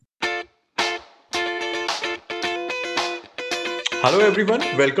Hello, everyone.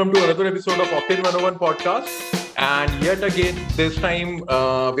 Welcome to another episode of Octane 101 podcast. And yet again, this time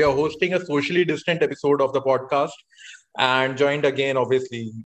we are hosting a socially distant episode of the podcast. And joined again,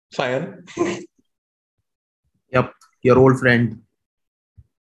 obviously, Sayan. Yep, your old friend.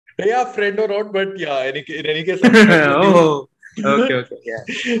 Yeah, friend or not, but yeah, in any case, I'm stuck with you. Oh, okay,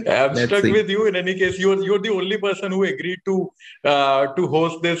 yeah. I'm Let's stuck see. with you. In any case, you're the only person who agreed to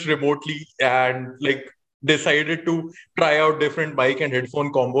host this remotely and like decided to try out different mic and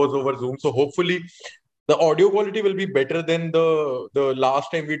headphone combos over Zoom. So hopefully the audio quality will be better than the last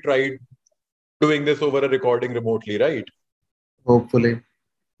time we tried doing this over a recording remotely, right? Hopefully.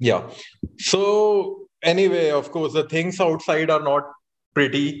 Yeah. So anyway, of course, the things outside are not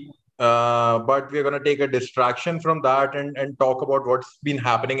pretty, but we're gonna take a distraction from that and talk about what's been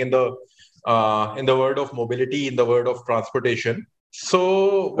happening in the world of mobility, in the world of transportation.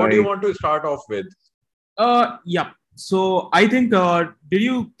 So, what do you Right. want to start off with? Yeah. So I think, did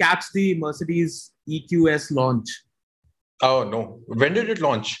you catch the Mercedes EQS launch Oh no, when did it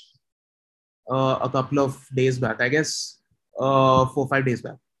launch? a couple of days back? I guess 4 or 5 days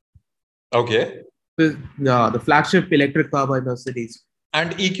back. Okay. The flagship electric car by Mercedes.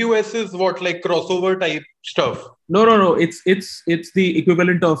 And EQS is what, like crossover type stuff? No. It's the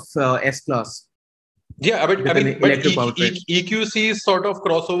equivalent of S class Yeah, but I with an mean, but electric powertrain. EQC is sort of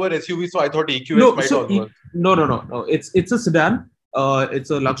crossover SUV, so I thought EQS No, might so also work. no. It's a sedan. It's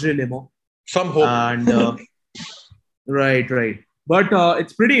a luxury limo, Some hope. and right. But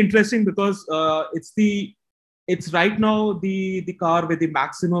it's pretty interesting because it's right now the car with the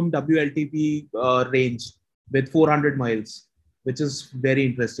maximum WLTP range with 400 miles, which is very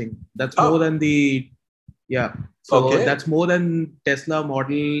interesting. That's more Oh, than the yeah. So okay. that's more than Tesla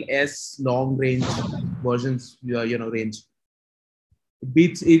Model S long range versions. Range.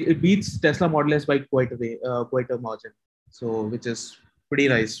 It beats Tesla Model S by quite a margin. So which is pretty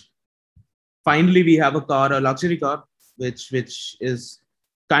nice. Finally we have a luxury car, which is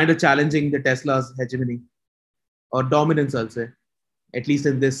kind of challenging the Tesla's hegemony or dominance, I'll say, at least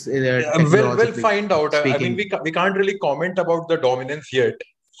in this We'll technologically find out. I mean, speaking. we can't really comment about the dominance yet.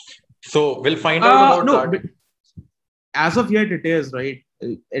 So we'll find out about No, that. but as of yet, it is right.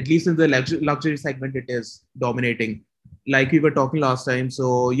 At least in the luxury segment, it is dominating, like we were talking last time.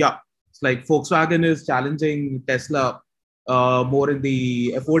 So yeah, it's like Volkswagen is challenging Tesla more in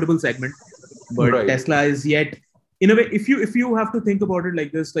the affordable segment, but Right. Tesla is yet, in a way, if you have to think about it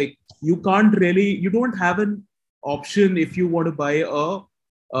like this, like you don't have an option if you want to buy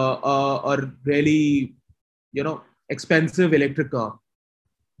a really expensive electric car.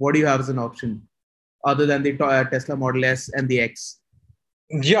 What do you have as an option other than the Tesla Model S and the X?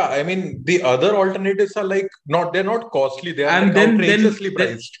 Yeah, I mean, the other alternatives are like they're not costly, they are like And outrageously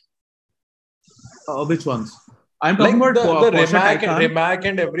priced. which ones? I'm talking Like about the Porsche Rimac and Taycan. Rimac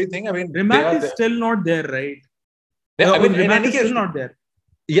and everything. I mean, they Rimac are is there. still not there, right? Yeah, I mean, in Rimac any is still case, not there,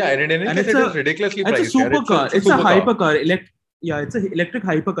 yeah, and in any and case, it is ridiculously it's a priced. Yeah, supercar. it's a It's a supercar. hypercar. Yeah, it's an electric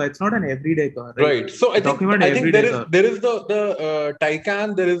hypercar. It's not an everyday car, right? Right. So We're talking about an I think everyday car. there is the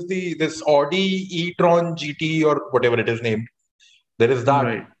Taycan, there is this Audi e-tron GT or whatever it is named. There is that.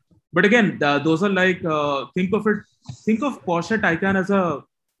 Right. But again, those are like think of Porsche Taycan as a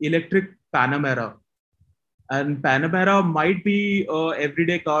electric Panamera, and Panamera might be a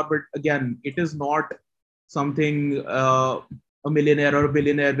everyday car, but again, it is not something a millionaire or a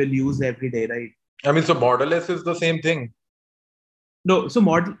billionaire will use every day, right? I mean, so Model S is the same thing. No, so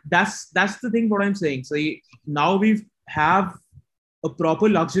model that's the thing. What I'm saying. So now we have a proper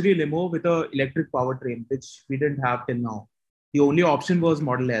luxury limo with a electric powertrain, which we didn't have till now. The only option was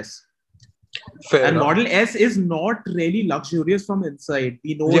Model S. Fair And enough. Model S is not really luxurious from inside.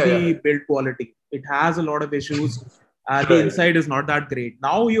 We know Yeah, the yeah. build quality. It has a lot of issues. The Right. inside is not that great.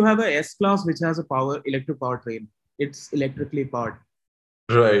 Now you have a S class which has a electric powertrain. It's electrically powered.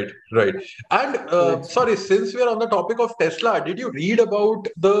 Right. And So it's sorry, since we are on the topic of Tesla, did you read about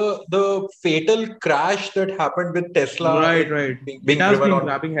the fatal crash that happened with Tesla right. It being has driven been on?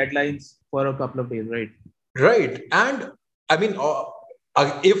 grabbing headlines for a couple of days, right? Right. And I mean,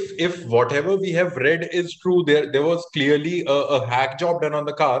 if whatever we have read is true, there was clearly a hack job done on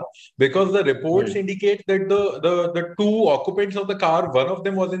the car because the reports Right. indicate that the two occupants of the car, one of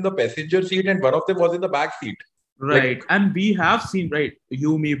them was in the passenger seat and one of them was in the back seat. Like, Right. And we have seen, right,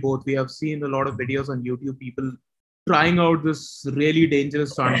 you, me, both, we have seen a lot of videos on YouTube, people trying out this really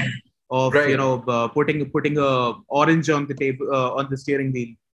dangerous stunt of, right. putting a orange on the table, on the steering wheel,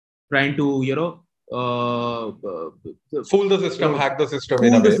 trying to, Fool the system, uh, hack the system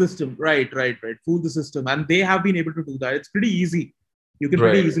in a fool the way. system. Right. Fool the system. And they have been able to do that. It's pretty easy. You can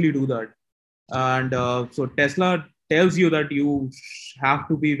pretty Right. easily do that. And so Tesla tells you that you have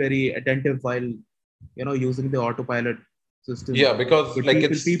to be very attentive while, using the autopilot system. Yeah, because But like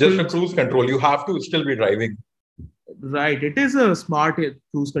it's just a cruise control. You have to still be driving. right. It is a smart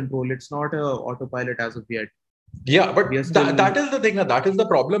cruise control. It's not a autopilot as of yet. Yeah, but We are still that is the thing. That is the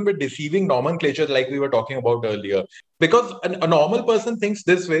problem with deceiving nomenclature, like we were talking about earlier. Because a normal person thinks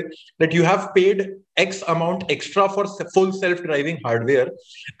this way, that you have paid X amount extra for full self-driving hardware,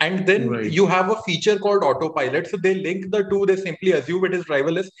 and then right. you have a feature called autopilot. So they link the two. They simply assume it is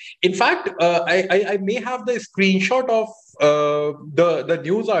driverless. In fact, I may have the screenshot of the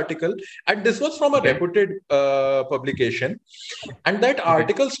news article, and this was from a Okay. reputed publication. And that Okay.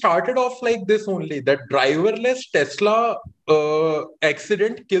 article started off like this only, that driverless Tesla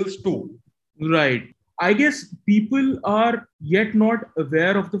accident kills two. Right. I guess people are yet not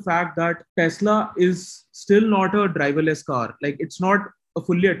aware of the fact that Tesla is still not a driverless car. Like, it's not a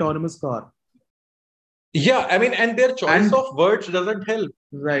fully autonomous car. Yeah, I mean, and their choice of words doesn't help.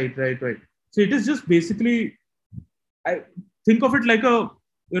 Right. So it is just basically, I think of it like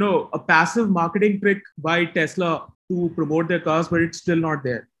a passive marketing trick by Tesla to promote their cars, but it's still not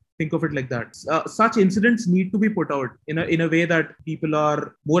there. Think of it like that. Such incidents need to be put out in a way that people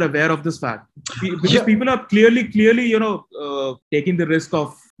are more aware of this fact, because people are clearly taking the risk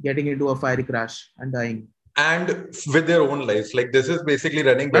of getting into a fiery crash and dying. And with their own lives. Like, this is basically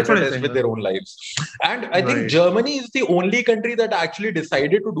running beta tests with their own lives. And I think Germany is the only country that actually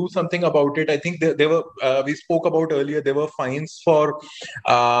decided to do something about it. I think they were, we spoke about earlier, there were fines for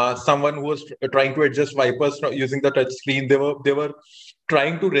someone who was trying to adjust wipers using the touch screen. They were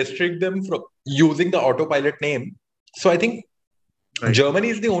trying to restrict them from using the autopilot name. So I think Germany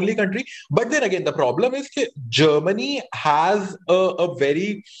is the only country. But then again, the problem is that Germany has a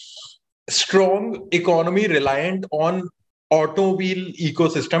very strong economy reliant on automobile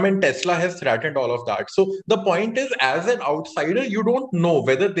ecosystem, and Tesla has threatened all of that. So the point is, as an outsider, you don't know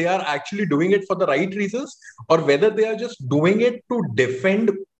whether they are actually doing it for the right reasons or whether they are just doing it to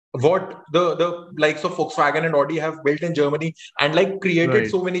defend what the likes of Volkswagen and Audi have built in Germany and like created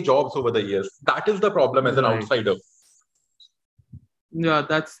so many jobs over the years. That is the problem as an outsider. Yeah,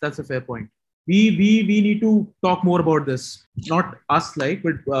 that's a fair point. We need to talk more about this. Not us,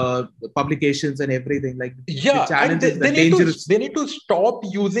 but publications and everything. Like, yeah, the challenge is they need to stop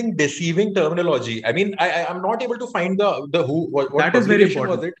using deceiving terminology. I mean, I'm not able to find the who what that is very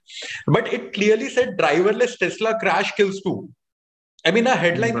important. Was it, but it clearly said driverless Tesla crash kills two. I mean, a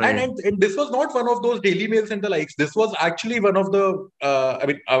headline, and this was not one of those Daily Mails and the likes. This was actually one of the, I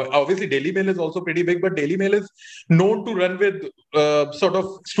mean, obviously Daily Mail is also pretty big, but Daily Mail is known to run with sort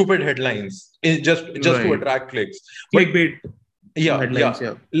of stupid headlines, just to attract clicks. Clickbait. Yeah.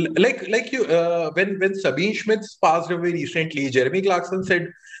 Like you, when Sabine Schmitz passed away recently, Jeremy Clarkson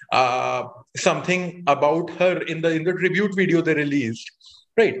said something about her in the tribute video they released,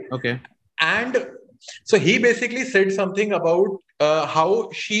 right? Okay. And so he basically said something about how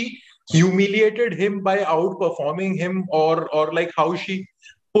she humiliated him by outperforming him, or like how she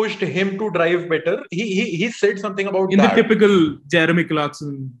pushed him to drive better. He said something about in that. The typical Jeremy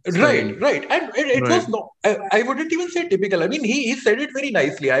Clarkson style. Right. And it was not, I wouldn't even say typical. I mean, he said it very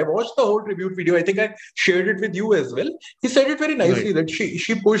nicely. I watched the whole tribute video. I think I shared it with you as well. He said it very nicely that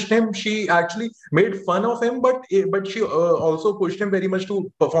she pushed him. She actually made fun of him, but she also pushed him very much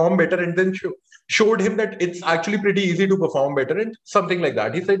to perform better, and then showed him that it's actually pretty easy to perform better and something like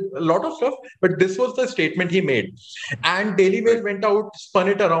that. He said a lot of stuff, but this was the statement he made. And Daily Mail went out, spun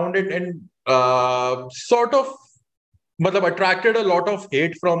it around it, and sort of attracted a lot of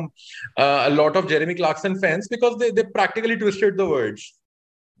hate from a lot of Jeremy Clarkson fans, because they practically twisted the words.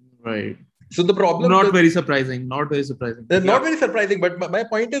 Right. So the problem... Not very surprising. Not very surprising. But my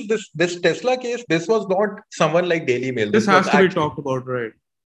point is, this Tesla case, this was not someone like Daily Mail. This has to be talked about, right?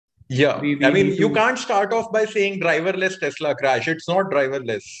 Yeah. I mean, you can't start off by saying driverless Tesla crash. It's not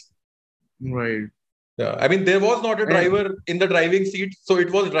driverless. Right. Yeah. I mean, there was not a driver in the driving seat, so it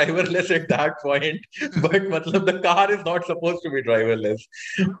was driverless at that point. But the car is not supposed to be driverless.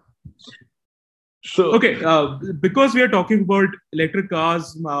 So okay, because we are talking about electric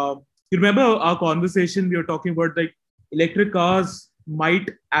cars, you remember our conversation? We were talking about like electric cars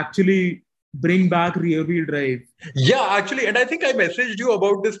might actually bring back rear-wheel drive. Yeah, actually, and I think I messaged you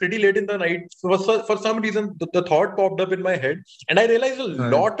about this pretty late in the night. For some reason, the thought popped up in my head, and I realized a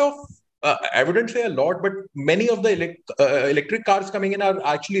lot of, I wouldn't say a lot, but many of the electric cars coming in are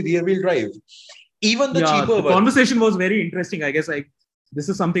actually rear-wheel drive. Even the cheaper ones. The conversation was very interesting. I guess this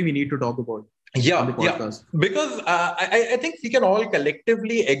is something we need to talk about. Yeah. Because I think we can all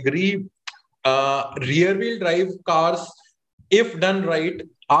collectively agree rear-wheel drive cars, if done right,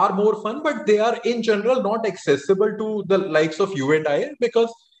 are more fun, but they are in general not accessible to the likes of you and I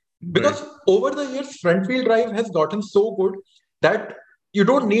because over the years front wheel drive has gotten so good that you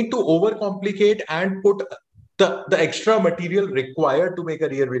don't need to overcomplicate and put the extra material required to make a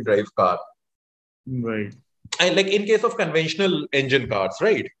rear wheel drive car. Right. And like in case of conventional engine cars,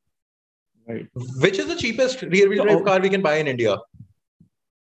 right? Right. Which is the cheapest rear wheel drive car we can buy in India?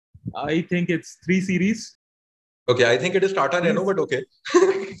 I think it's 3 Series. Okay, I think it is Tata Nano, but okay.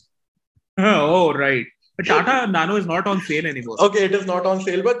 Oh, right. But Tata Nano is not on sale anymore. Okay, it is not on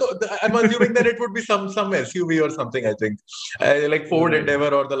sale, but I'm assuming that it would be some SUV or something, I think. Like Ford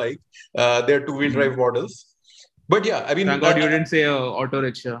Endeavor or the like. They're two-wheel drive models. But yeah, I mean... Thank God you didn't say auto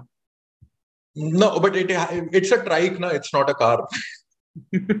rickshaw. No, but it's a trike, no? It's not a car.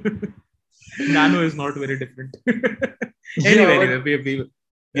 Nano is not very different. Anyway,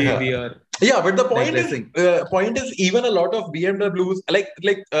 we are... Yeah, but the point is even a lot of BMWs,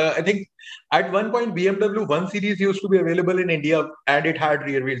 I think at one point BMW 1 Series used to be available in India and it had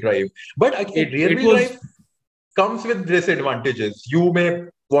rear wheel drive. But again, rear wheel drive comes with disadvantages. You may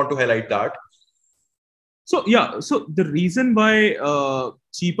want to highlight that. So the reason why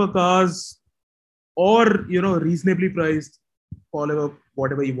cheaper cars or reasonably priced,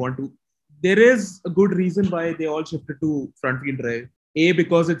 whatever you want to, there is a good reason why they all shifted to front wheel drive. A,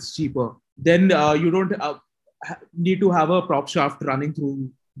 because it's cheaper. Then you don't need to have a prop shaft running through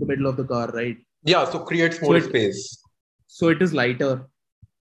the middle of the car, right? Yeah, so creates more space. So it is lighter.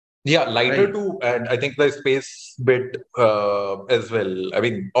 Yeah, lighter too, and I think the space bit as well. I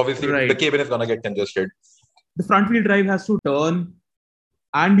mean, obviously the cabin is gonna get congested. The front wheel drive has to turn,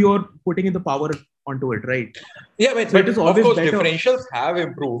 and you're putting in the power onto it, right? Yeah, but it is always of course better. Differentials have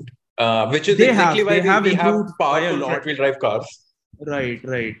improved, which is exactly why we have powerful front wheel drive cars.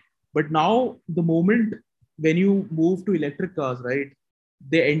 Right. But now the moment when you move to electric cars, right,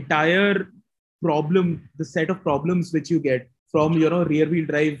 the entire problem, the set of problems which you get from rear wheel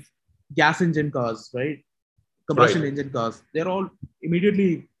drive gas engine cars, right, combustion engine cars, they're all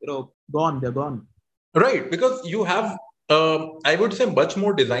immediately gone. They're gone. Right, because you have I would say much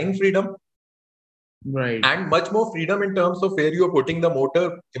more design freedom. Right. And much more freedom in terms of where you're putting the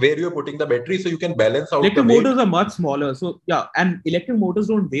motor, where you're putting the battery, so you can balance out electric motors are much smaller. So yeah, and electric motors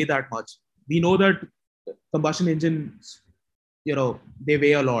don't weigh that much. We know that combustion engines, they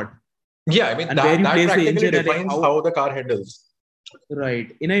weigh a lot. Yeah, I mean, and that practically defines how the car handles.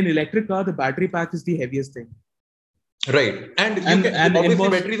 Right. In an electric car, the battery pack is the heaviest thing. Right. And obviously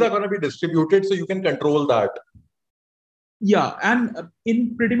batteries are going to be distributed, so you can control that. Yeah, and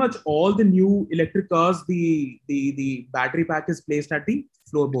in pretty much all the new electric cars, the battery pack is placed at the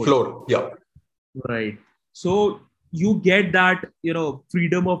floorboard. Floor, yeah. Right. So you get that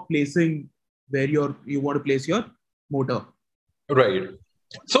freedom of placing where you want to place your motor. Right.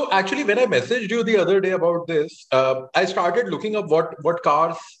 So actually, when I messaged you the other day about this, I started looking up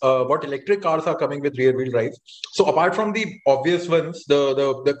what electric cars are coming with rear wheel drive. So apart from the obvious ones,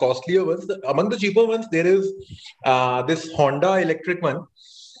 the costlier ones, among the cheaper ones, there is this Honda electric one.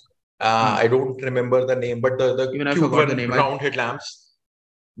 I don't remember the name, but the cube one, round headlamps.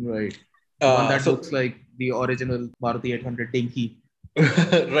 Right. The one that looks like the original Maruti 800 Dinky.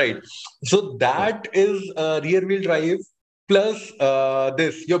 Right. So that is rear wheel drive. Plus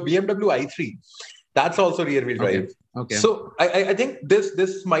your BMW i3, that's also rear wheel drive. Okay. So I think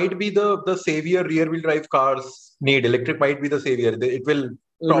this might be the savior rear wheel drive cars need. Electric might be the savior. It will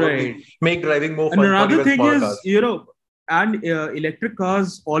probably make driving more fun. And another thing is, electric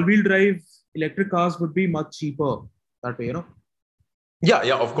cars, all-wheel drive electric cars would be much cheaper that way,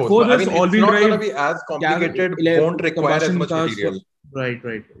 Yeah, of course. I mean, it's not going to be as complicated. Won't require as much material.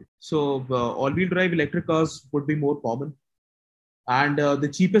 Right. So all-wheel drive electric cars would be more common. And the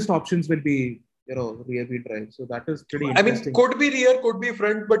cheapest options will be, rear wheel drive. So that is pretty interesting. I mean, could be rear, could be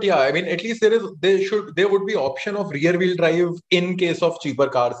front, but yeah, I mean, at least there would be option of rear wheel drive in case of cheaper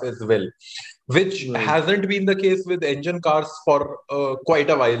cars as well, which hasn't been the case with engine cars for quite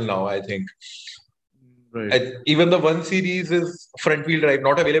a while now, I think. Right. Even the 1 Series is front wheel drive,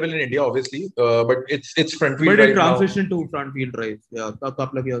 not available in India, obviously, but it's front wheel drive. But it transitioned to front wheel drive, a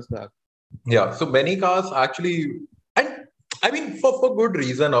couple of years back. Yeah, so many cars actually, and I mean, for good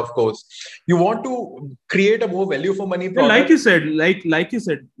reason, of course. You want to create a more value for money product. Like you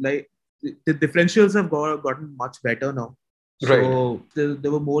said, the differentials have gotten much better now. So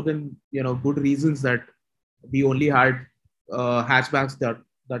there were more than good reasons that we only had hatchbacks that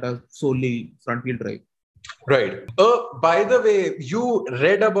are solely front wheel drive. Right. By the way, you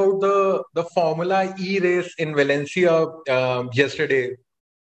read about the Formula E race in Valencia yesterday.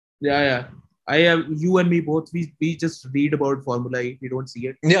 Yeah. You and me both, we just read about Formula E. We don't see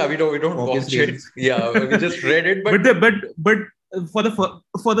it. Yeah, we don't Obvious watch it. reasons. Yeah, we just read it, but but for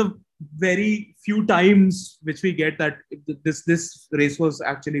the very few times which we get that this race was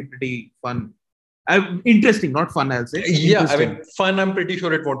actually pretty fun. Interesting, not fun, I'll say. yeah, I Interesting. mean, fun, I'm pretty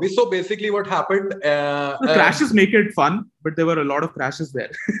sure it won't be. So basically what happened, The crashes make it fun, but there were a lot of crashes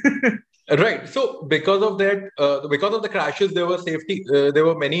there. right. So because of that, because of the crashes, there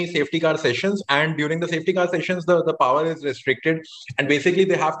were many safety car sessions, and during the safety car sessions, the power is restricted, and basically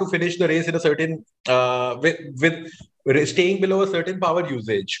they have to finish the race in a certain with staying below a certain power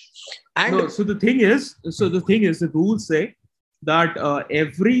usage. And No, so the thing is, the rules say that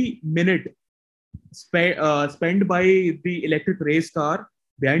every minute spent by the electric race car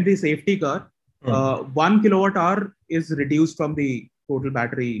behind the safety car, 1 kilowatt hour is reduced from the total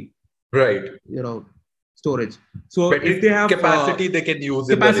battery, right, storage. So battery if they have capacity they can use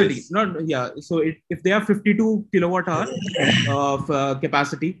in the capacity, race. So if they have 52 kilowatt hour of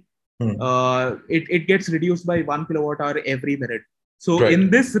capacity, it gets reduced by 1 kilowatt hour every minute. So Right. in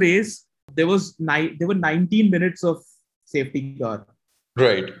this race, there were 19 minutes of safety car.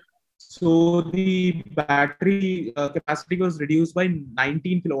 Right. So the battery capacity was reduced by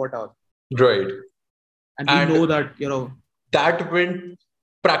 19 kilowatt hour. Right. And we know that, that meant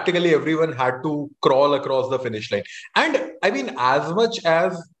practically everyone had to crawl across the finish line. And I mean, as much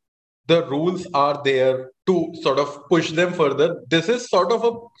as the rules are there to sort of push them further, this is sort of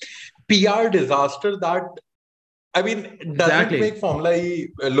a PR disaster that, I mean, doesn't Exactly. make Formula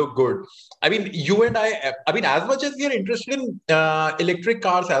E look good. I mean, you and I mean, as much as we are interested in electric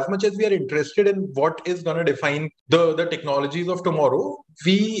cars, as much as we are interested in what is going to define the technologies of tomorrow,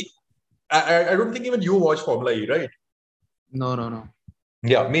 I don't think even you watch Formula E, right? No.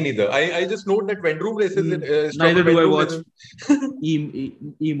 Yeah, me neither. I just note that when room races, neither do I watch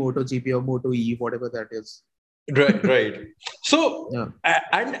MotoGP or Moto E, whatever that is. Right. So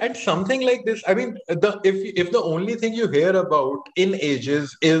and something like this, I mean, if the only thing you hear about in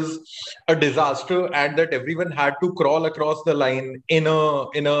ages is a disaster and that everyone had to crawl across the line in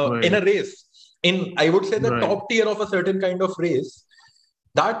a race, in, I would say, the top tier of a certain kind of race,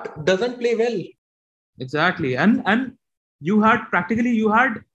 that doesn't play well. Exactly. And you had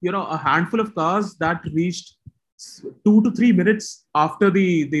a handful of cars that reached 2 to 3 minutes after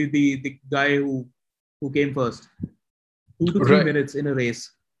the guy who came first. 2 to 3 minutes in a race.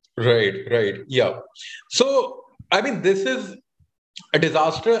 Right. Yeah. So, I mean, this is a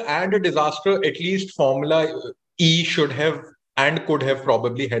disaster, and a disaster at least Formula E should have and could have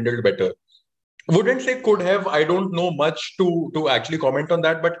probably handled better. Wouldn't say could have. I don't know much to actually comment on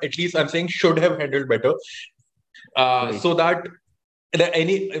that, but at least I'm saying should have handled better. So that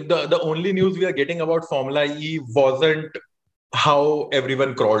the only news we are getting about Formula E wasn't how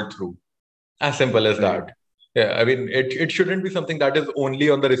everyone crawled through. As simple as that. Yeah, I mean, it shouldn't be something that is only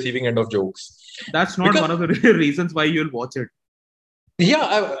on the receiving end of jokes. That's not one of the reasons why you'll watch it.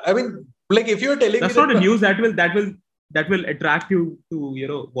 Yeah, I mean, like, if you're telling that's me not a news that will attract you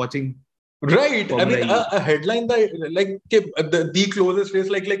to watching. Right. Formula I mean, a headline that like the closest race,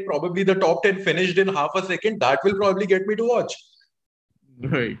 like probably the top 10 finished in half a second, that will probably get me to watch.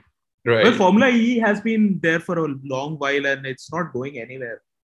 Right. Well, Formula E has been there for a long while and it's not going anywhere.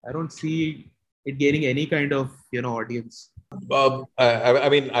 I don't see it gaining any kind of audience. I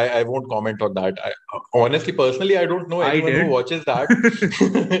mean, I won't comment on that. Honestly, personally, I don't know anyone who watches that.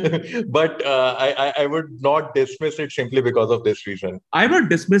 But I would not dismiss it simply because of this reason. I'm not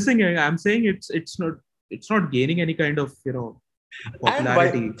dismissing it. I'm saying it's not gaining any kind of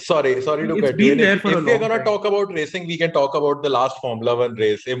popularity. Sorry to cut you. If we're gonna talk about racing, we can talk about the last Formula One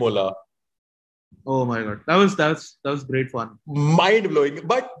race, Imola. Oh my god, that was great fun. Mind blowing.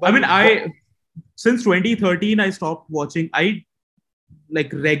 But I mean, since 2013, I stopped watching.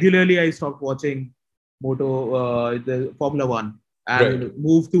 Regularly, I stopped watching the Formula One and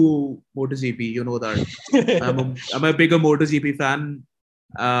moved to MotoGP. You know that. I'm a bigger MotoGP fan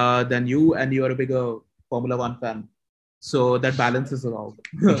than you, and you are a bigger Formula One fan. So that balances it out.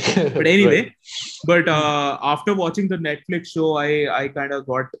 But anyway, after watching the Netflix show, I kind of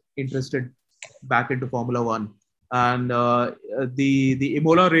got interested back into Formula One. And the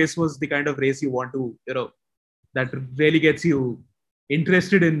Imola race was the kind of race you want to, that really gets you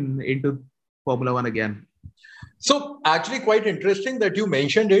interested into Formula One again. So actually quite interesting that you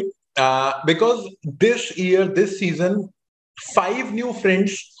mentioned it because this season, 5 new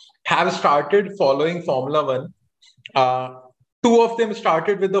friends have started following Formula One. 2 of them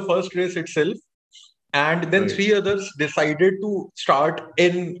started with the first race itself, and then 3 others decided to start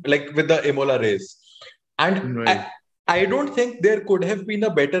with the Imola race. And I don't think there could have been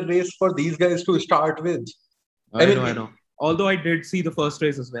a better race for these guys to start with. I know. Although I did see the first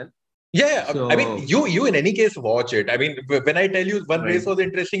race as well. Yeah. I mean, So, you in any case watch it. I mean, when I tell you one race right. was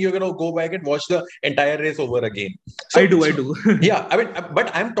interesting, you're gonna go back and watch the entire race over again. I So, do. yeah, I mean,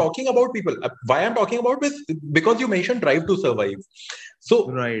 but I'm talking about people. Why I'm talking about is because you mentioned Drive to Survive. So,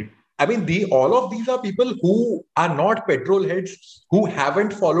 Right. I mean, all of these are people who are not petrol heads, who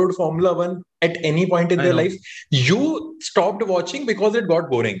haven't followed Formula One at any point in I their know. life. You stopped watching because it got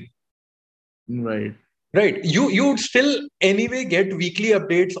boring. Right. Right. You still anyway get weekly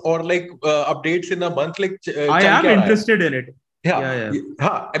updates or like updates in a month, like I chal am kya raha hai? interested in it. Yeah.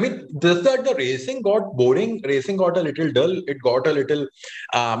 Yeah. I mean, just that the racing got boring, racing got a little dull, it got a little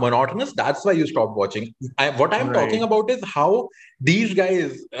monotonous. That's why you stopped watching. What I'm talking Right. about is how these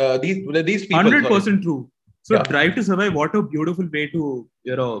guys, these people, sorry. 100% true. So Yeah. Drive to Survive, what a beautiful way to,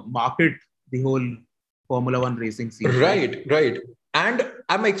 market the whole Formula One racing scene, right? Right. And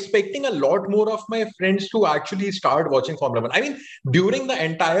I'm expecting a lot more of my friends to actually start watching Formula One. I mean, during the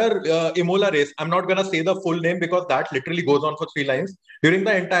entire Imola race, I'm not going to say the full name because that literally goes on for 3 lines. During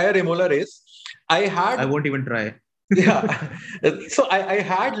the entire Imola race, I I had, won't even try. yeah. So I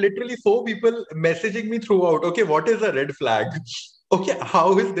had literally 4 people messaging me throughout. Okay, what is a red flag? Okay,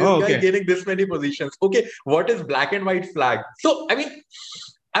 how is this Oh, guy okay. gaining this many positions? Okay, what is black and white flag? So, I mean,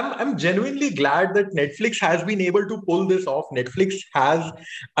 I'm genuinely glad that Netflix has been able to pull this off. Netflix has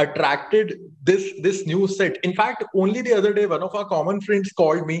attracted this new set. In fact, only the other day, one of our common friends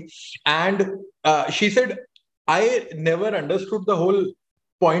called me, and she said, "I never understood the whole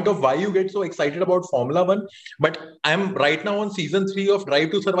point of why you get so excited about Formula One, but I'm right now on season 3 of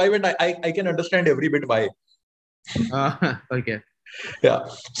Drive to Survive, and I can understand every bit why." Okay. Yeah.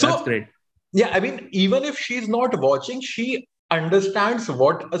 That's So great. yeah, I mean, even if she's not watching, she understands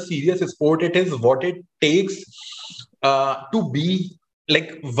what a serious sport it is, what it takes to be like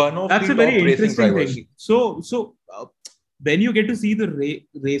one of That's the a very top racing interesting drivers. thing. So when you get to see the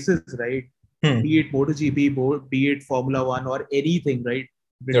races, right? Hmm. Be it MotoGP, be it Formula One or anything, right?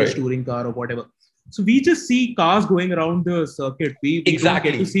 British Right. touring car or whatever. So we just see cars going around the circuit. We don't get to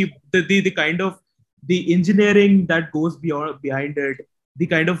Exactly. see the kind of the engineering that goes behind it, the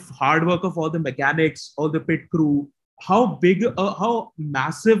kind of hard work of all the mechanics, all the pit crew, how big, how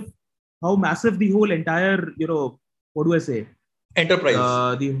massive the whole entire, what do I say? Enterprise.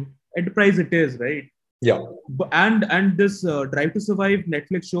 The enterprise it is, right? Yeah. And this Drive to Survive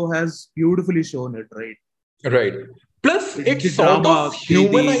Netflix show has beautifully shown it, right? Right. Plus, The drama,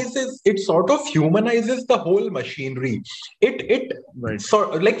 the it sort of humanizes the whole machinery. It right,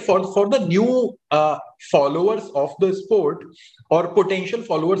 sort like for the new followers of the sport or potential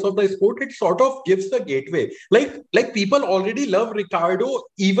followers of the sport, it sort of gives the gateway. Like people already love Ricardo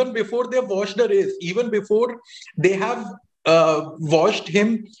even before they've watched the race, even before they have watched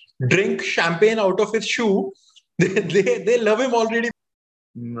him drink champagne out of his shoe. They love him already.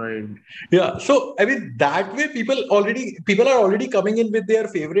 right. Yeah. So I mean that way people are already coming in with their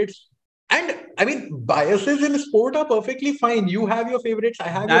favorites. And I mean biases in sport are perfectly fine. You have your favorites, I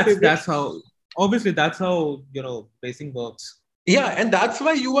have your That's favorites. how obviously that's how racing works. Yeah, and that's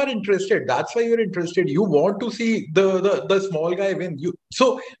why you are interested. That's why you're interested. You want to see the small guy win. You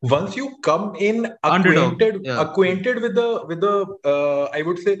so once you come in Underdog, yeah. acquainted with the I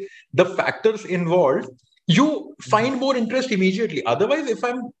would say the factors involved, you find more interest immediately. Otherwise,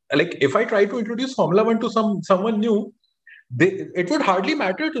 if I try to introduce Formula One to someone new, it would hardly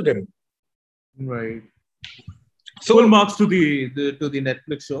matter to them. Right. Full So marks to the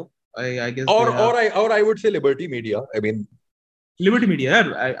Netflix show. I guess they have or I would say Liberty Media. I mean, Liberty Media.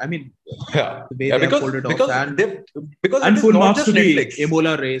 Yeah, I mean yeah, the way yeah, they have pulled it off, because it and is full not marks just to the Netflix.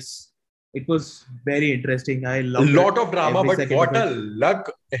 Imola race. It was very interesting. I A loved it, lot of drama, every but second of what it. a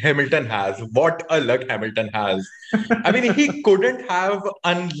luck Hamilton has. What a luck Hamilton has. I mean, he couldn't have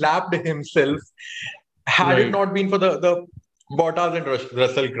unlapped himself had it Right. not been for the Bottas and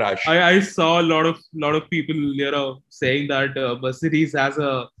Russell crash. I saw a lot of people, saying that Mercedes has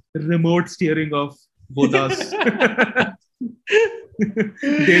a remote steering of Bottas.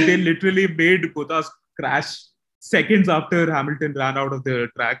 They literally made Bottas crash seconds after Hamilton ran out of the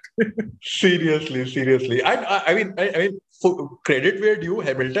track. Seriously. And I mean, for credit where due,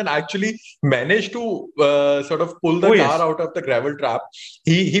 Hamilton actually managed to sort of pull the Oh car yes, out of the gravel trap.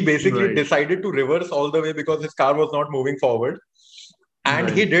 He basically right, decided to reverse all the way because his car was not moving forward, and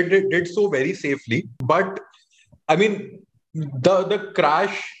he right. did so very safely. But I mean, the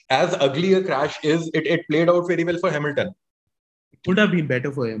crash, as ugly a crash is, it played out very well for Hamilton. Could have been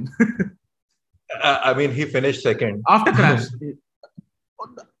better for him I mean, he finished second. after crash.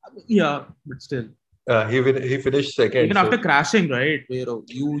 Yeah, but still. He finished second. Even after crashing, right?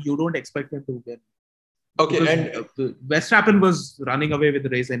 You don't expect him to win. Okay, Because and Verstappen was running away with the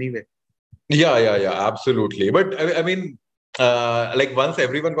race anyway. yeah, absolutely. But I mean, like once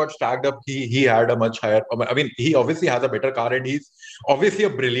everyone got stacked up, he had a much higher. I mean, he obviously has a better car, and he's obviously a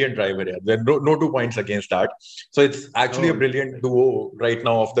brilliant driver. Yeah, there are no 2 points against that. So it's actually a brilliant duo right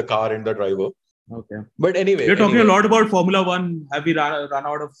now of the car and the driver. Okay. But anyway, we're talking a lot about Formula One. Have we run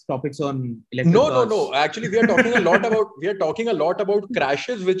out of topics on electric cars? No. Actually, we are talking a lot about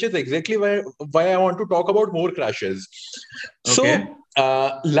crashes, which is exactly why I want to talk about more crashes. Okay.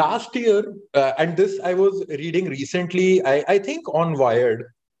 So last year, and this I was reading recently, I think on Wired.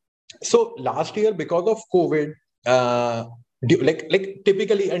 So last year, because of COVID, like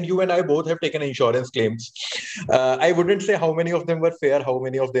typically, and you and I both have taken insurance claims. I wouldn't say how many of them were fair, how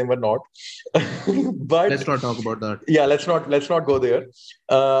many of them were not. But let's not talk about that. Yeah, let's not go there.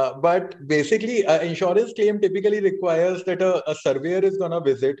 But basically, an insurance claim typically requires that a surveyor is gonna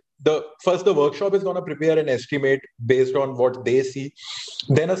visit the workshop is gonna prepare an estimate based on what they see.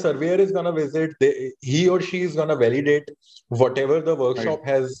 Then a surveyor is gonna visit. He or she is gonna validate whatever the workshop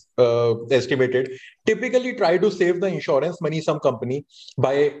has estimated. Typically, try to save the insurance money, some company,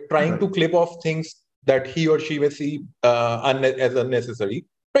 by trying to clip off things that he or she may see as unnecessary.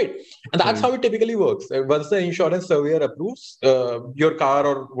 Right. And that's how it typically works. Once the insurance surveyor approves, your car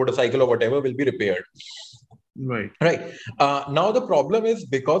or motorcycle or whatever will be repaired. Right. Now the problem is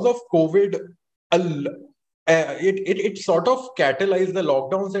because of COVID, it sort of catalyzed the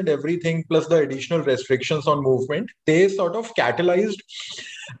lockdowns and everything, plus the additional restrictions on movement. They sort of catalyzed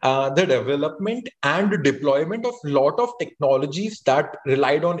the development and deployment of a lot of technologies that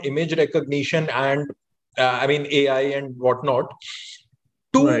relied on image recognition and AI and whatnot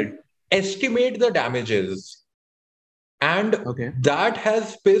to estimate the damages. And that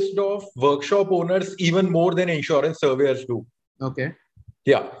has pissed off workshop owners even more than insurance surveyors do. Okay.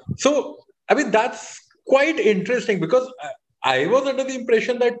 Yeah. So, that's quite interesting because I was under the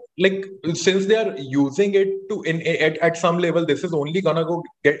impression that, like, since they are using it at some level, this is only gonna go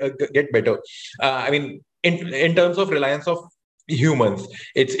get better. In terms of reliance of humans,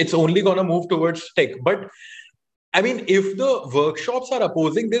 it's only gonna move towards tech. But if the workshops are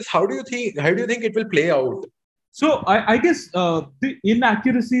opposing this, how do you think it will play out? So I guess the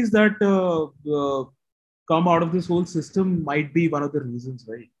inaccuracies that come out of this whole system might be one of the reasons,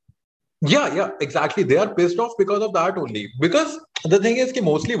 right? Yeah, exactly. They are pissed off because of that only. Because the thing is that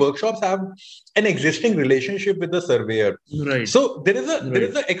mostly workshops have an existing relationship with the surveyor. Right. So there is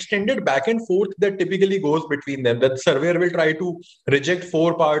an extended back and forth that typically goes between them. That surveyor will try to reject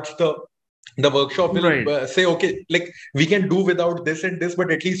 4 parts. The workshop will say, okay, like we can do without this and this,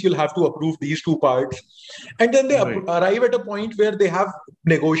 but at least you'll have to approve these 2 parts. And then they arrive at a point where they have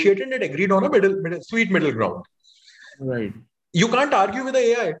negotiated and agreed on a sweet middle ground. Right. You can't argue with the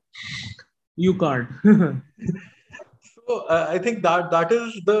AI. You can't. So I think that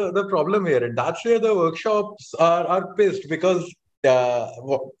is the problem here. And that's where the workshops are pissed because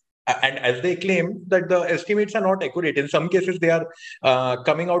and as they claim that the estimates are not accurate. In some cases, they are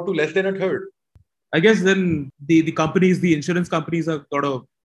coming out to less than a third. I guess then the companies, the insurance companies are gotta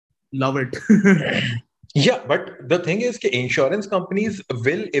love it. Yeah, but the thing is, insurance companies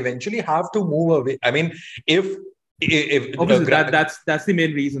will eventually have to move away. If obviously that's the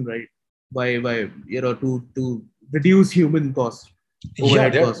main reason, right? Why to reduce human cost.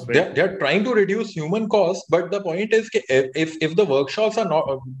 They're trying to reduce human costs, but the point is if the workshops are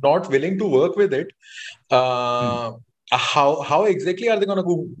not willing to work with it, how exactly are they going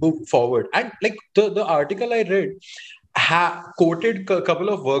to go forward? And like the article I read quoted a couple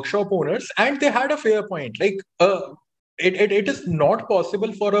of workshop owners, and they had a fair point. Like it is not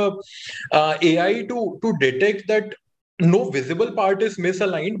possible for a AI to detect that no visible part is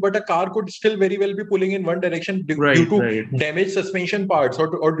misaligned, but a car could still very well be pulling in one direction due to damaged suspension parts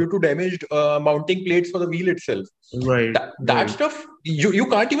or due to damaged mounting plates for the wheel itself. Right. That stuff you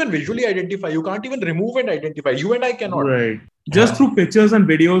can't even visually identify. You can't even remove and identify. You and I cannot. Right. Just through pictures and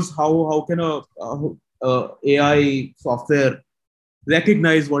videos, how can a AI software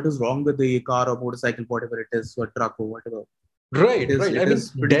recognize what is wrong with the car or motorcycle, whatever it is, or truck or whatever? Right. It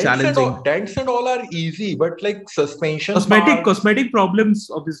is pretty challenging. Dents and all are easy, but like suspension, cosmetic problems,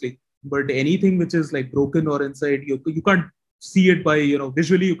 obviously. But anything which is like broken or inside, you can't see it by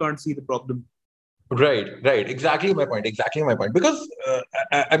visually. You can't see the problem. Right. Exactly my point. Because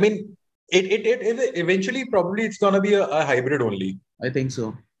it eventually probably it's gonna be a hybrid only. I think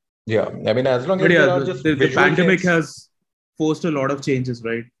so. Yeah. As long as there are just the pandemic has forced a lot of changes,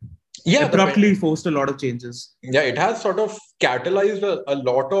 right? Yeah, abruptly forced a lot of changes. yeah, it has sort of catalyzed a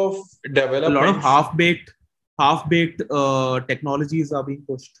lot of A lot of developments. half-baked technologies are being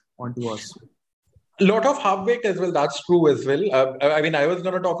pushed onto us. A lot of half-baked as well. That's true as well. I mean, I was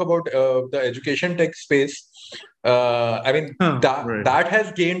going to talk about the education tech space. I mean, Right. that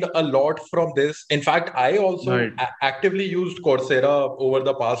has gained a lot from this. In fact, I also Right. actively used Coursera over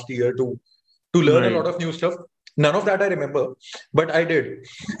the past year to learn a Right. lot of new stuff. None of that I remember, but I did.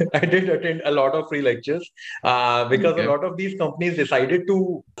 I did attend a lot of free lectures because a Okay. lot of these companies decided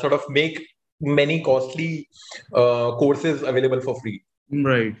to sort of make many costly courses available for free.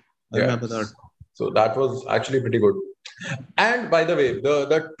 Right. I Yeah. remember that. So that was actually pretty good. And by the way,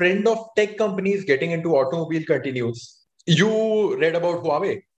 the trend of tech companies getting into automobile continues. You read about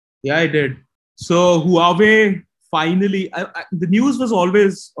Huawei? Yeah, I did. So Huawei finally, the news was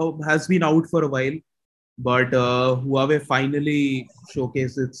always has been out for a while, but Huawei finally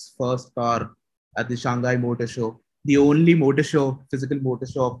showcased its first car at the Shanghai Motor Show, the only motor show, physical motor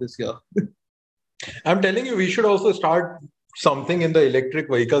show of this year. I'm telling you, we should also start something in the electric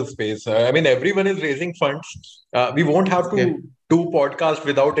vehicle space. I mean, everyone is raising funds. We won't have Okay. to do podcast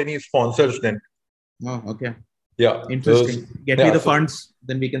without any sponsors then. Oh, okay. Yeah. Interesting. Get me Yeah. the So funds,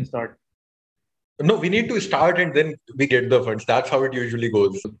 then we can start. no, we need to start and then we get the funds. That's how it usually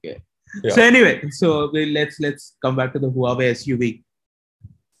goes. Okay. Yeah. So anyway, let's come back to the Huawei SUV.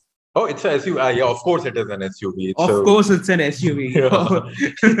 Oh, it's a SUV. Yeah, of course it is an SUV. Of course, it's an SUV. Yeah.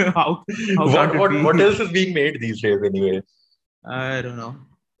 how can't it be? What else is being made these days anyway? I don't know.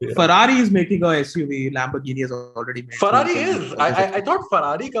 Yeah. Ferrari is making a SUV. Lamborghini has already made. Ferrari is. I thought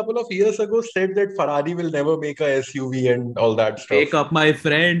Ferrari a couple of years ago said that Ferrari will never make a SUV and all that stuff. Wake up, my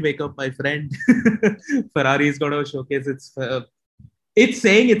friend. Wake up, my friend. Ferrari is going to showcase its. It's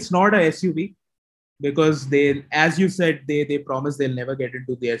saying it's not a SUV because they, as you said, they promise they'll never get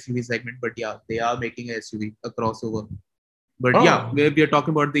into the SUV segment. But yeah, they are making a SUV, a crossover. But yeah, we're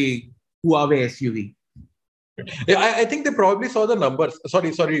talking about the Huawei SUV. Yeah, I think they probably saw the numbers.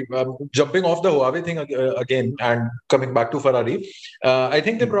 Sorry. Jumping off the Huawei thing again and coming back to Ferrari. I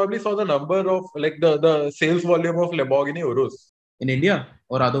think they probably saw the number of like the sales volume of Lamborghini Urus. In India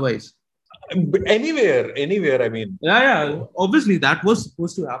or otherwise? Anywhere. I mean. Yeah. Obviously, that was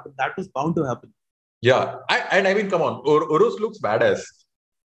supposed to happen. That was bound to happen. Yeah. I mean, come on. Urus looks badass.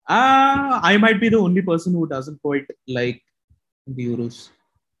 I might be the only person who doesn't quite like the Urus.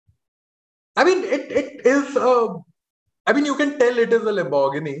 I mean, it is. I mean, you can tell it is a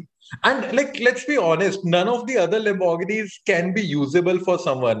Lamborghini, and like, let's be honest, none of the other Lamborghinis can be usable for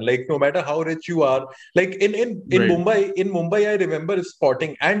someone. Like, no matter how rich you are. Like in Right. Mumbai, I remember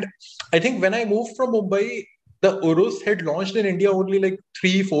spotting, and I think when I moved from Mumbai, the Urus had launched in India only like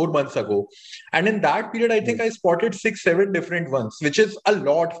 3-4 months ago, and in that period, I think I spotted 6-7 different ones, which is a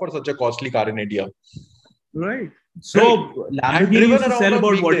lot for such a costly car in India. Right. So Lamborghini used to sell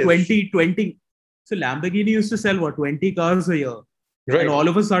about what 20. So Lamborghini used to sell what 20 cars a year, right? And all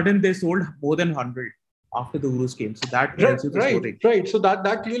of a sudden they sold more than 100 after the Urus came. So that tells you the story. Right. So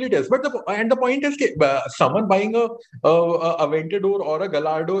that clearly does. But the point is, someone buying a Aventador or a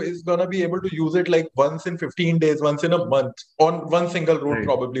Gallardo is gonna be able to use it like once in 15 days, once in a month on one single road,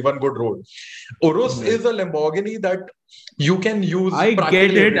 probably one good road. Urus is a Lamborghini that you can use. I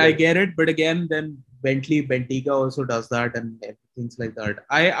get it. But again, then Bentayga also does that and things like that.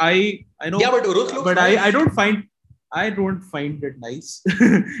 I know. Yeah, but Urus looks nice. I don't find it nice.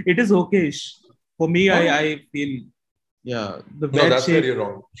 It is okay-ish. For me, I feel that's where you're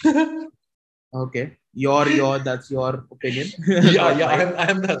wrong. Okay. That's your opinion. I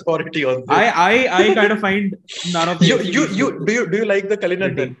am the authority on this. I kind of find none of do you like the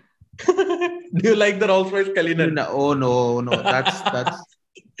Cullinan then? Do you like the Rolls-Royce Cullinan? No. That's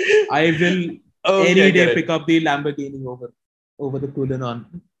I will any day pick up the Lamborghini over the Cullinan.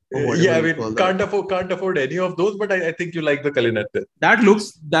 Yeah, I mean, can't afford any of those, but I think you like the Cullinan. That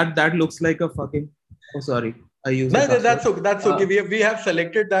looks like a fucking. Oh, sorry, I use. No, that's okay. We have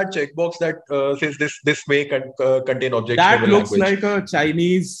selected that checkbox that says this may contain objects. That looks like a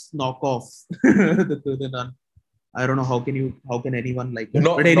Chinese knockoff. The Cullinan. I don't know how can anyone like it.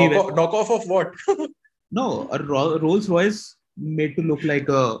 But anyway, knockoff of what? No, a Rolls Royce made to look like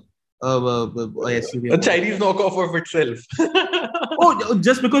a SUV. A Chinese knockoff of itself. Oh,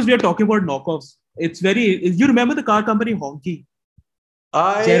 just because we are talking about knockoffs, it's very. You remember the car company Honky?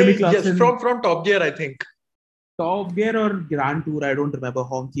 Jeremy Clarkson. Yes, from Top Gear, I think. Top Gear or Grand Tour, I don't remember.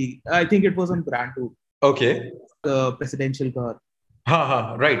 Honky, I think it was on Grand Tour. Okay. The presidential car.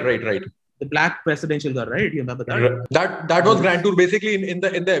 Right. The black presidential car, right? You remember that? That was Grand Tour, basically in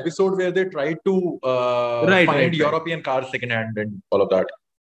the episode where they tried to find European cars secondhand and all of that.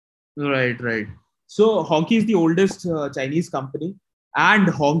 Right. So Honky is the oldest Chinese company, and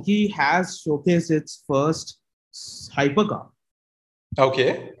Honky has showcased its first hypercar.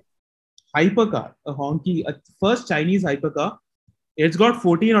 Okay. A Honky, a first Chinese hypercar. It's got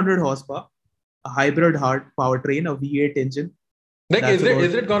 1400 horsepower, a hybrid hard powertrain, a V8 engine. Like, That's about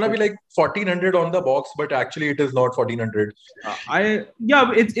is it gonna be like 1400 on the box, but actually it is not 1400?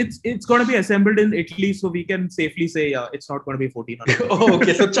 it's going to be assembled in Italy, so we can safely say it's not going to be 1400. Oh,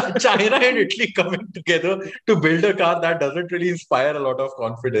 okay. So China and Italy coming together to build a car, that doesn't really inspire a lot of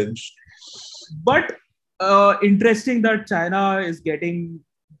confidence. But interesting that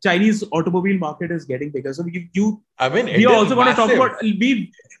Chinese automobile market is getting bigger. So I mean, we it are is also going to talk massive. about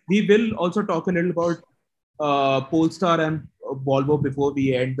we will also talk a little about Polestar and Volvo before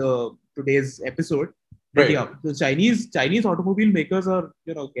we end today's episode. But Right. yeah, the Chinese automobile makers are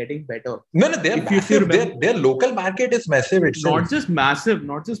getting better. No, they're If you massive. remember, Their local market is massive itself. not just massive.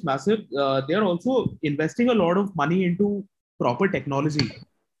 They are also investing a lot of money into proper technology.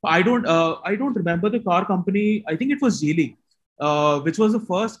 I don't remember the car company. I think it was Geely, which was the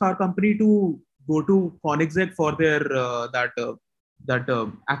first car company to go to Koenigsegg for their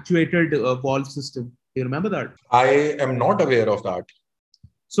that actuated valve system. Do you remember that? I am not aware of that.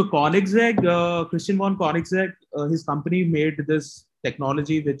 So Koenigsegg, Christian von Koenigsegg, his company made this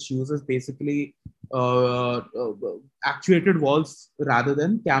technology which uses basically actuated valves rather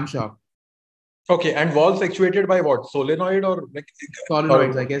than camshaft. Okay, and valves actuated by what? Solenoid or like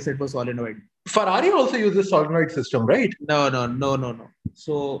Solenoids, I guess it was solenoid. Ferrari also uses solenoid system, right? No.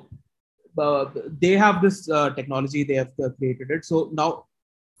 So they have this technology, they have created it. So now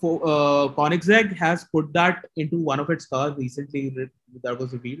Koenigsegg has put that into one of its cars recently that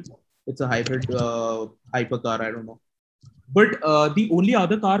was revealed. It's a hybrid hypercar, I don't know. But the only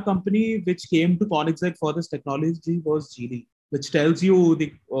other car company which came to Koenigsegg for this technology was Geely, which tells you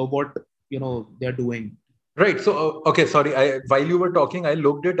what they're doing. Right. So, okay, sorry. While you were talking, I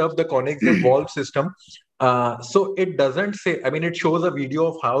looked it up, the Koenigsegg valve system. So it doesn't say, I mean, it shows a video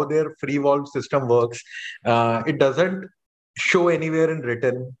of how their free valve system works. It doesn't show anywhere in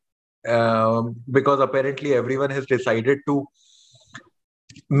written because apparently everyone has decided to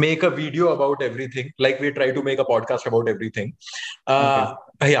make a video about everything, like we try to make a podcast about everything.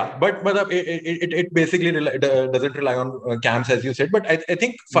 Yeah, but it basically doesn't rely on cams, as you said. But I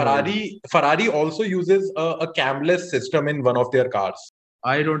think Ferrari also uses a camless system in one of their cars.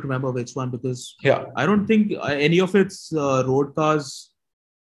 I don't remember which one because Yeah, I don't think any of its road cars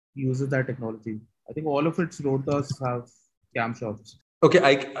uses that technology. I think all of its road cars have camshafts. okay.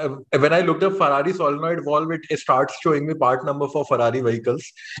 When I looked up Ferrari solenoid valve, it starts showing me part number for Ferrari vehicles,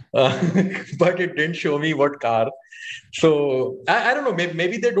 but it didn't show me what car. So I don't know.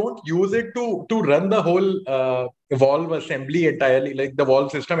 Maybe they don't use it to run the whole valve assembly entirely, like the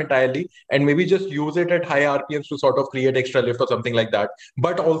valve system entirely, and maybe just use it at high RPMs to sort of create extra lift or something like that.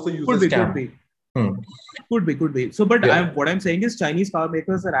 But also uses cam. Could be. So, but what I'm saying is Chinese car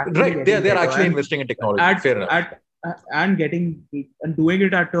makers are actually right. They're actually investing in technology. Fair enough. And doing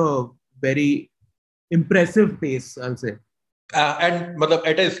it at a very impressive pace, I'll say. And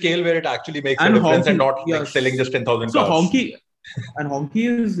at a scale where it actually makes a difference and not like selling just 10,000 cars. Honky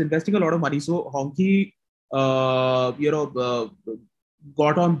is investing a lot of money. So Honky,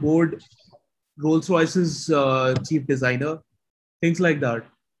 got on board Rolls-Royce's chief designer, things like that.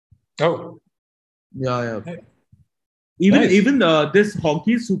 Oh, yeah. Even this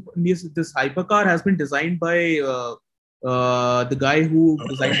Honky this hypercar has been designed by the guy who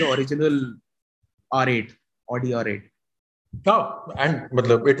designed the original R8, Audi R8. Oh, and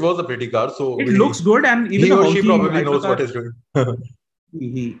it was a pretty car, so it looks good, and even he or she probably knows what he's doing.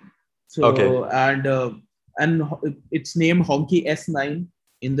 And it's named Honky S9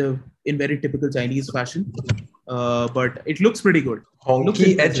 in very typical Chinese fashion, but it looks pretty good.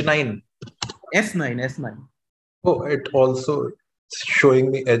 Honky H9. S9. Oh, it also showing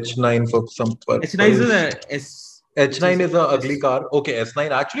me H9 for some purpose. H9 is a ugly car. Okay,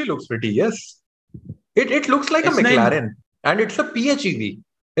 S9 actually looks pretty. Yes, it looks like S9, a McLaren, and it's a PHEV.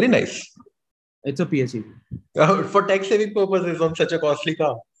 Very nice. It's a PHEV. For tax saving purposes on such a costly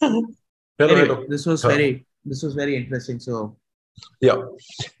car. Anyway, this was very interesting. So yeah.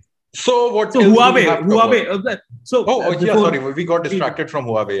 So what? So Huawei. Sorry, we got distracted from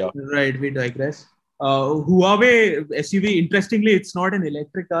Huawei. Yeah. Right, we digress. Huawei SUV, interestingly, it's not an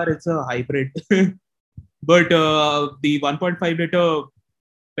electric car, it's a hybrid. But the 1.5 liter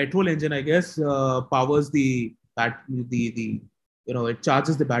petrol engine, I guess, powers it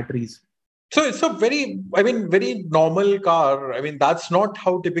charges the batteries. So it's a very normal car. I mean, that's not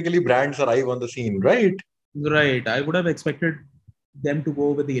how typically brands arrive on the scene, right? Right. I would have expected them to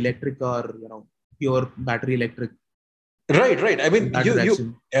go with the electric car, pure battery electric. Right. I mean, that you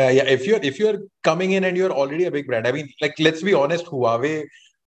direction. yeah. If you're coming in and you're already a big brand, I mean, like let's be honest, Huawei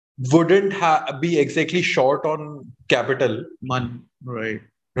wouldn't be exactly short on capital, Right.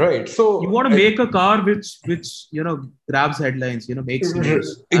 right? So You want to make a car which grabs headlines, makes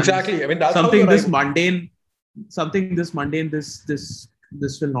news, and exactly. I mean, that's how something you're this right. mundane,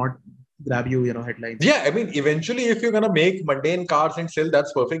 this will not grab you, headlines. Yeah, I mean, eventually, if you're gonna make mundane cars and sell,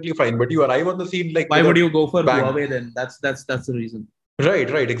 that's perfectly fine. But you arrive on the scene like Why with would a you go for bang. Huawei then? That's the reason.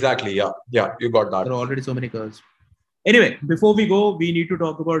 Right, exactly. Yeah, you got that. There are already so many cars. Anyway, before we go, we need to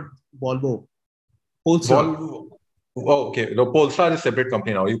talk about Volvo. Polestar. Volvo. Oh, okay. No, Polestar is a separate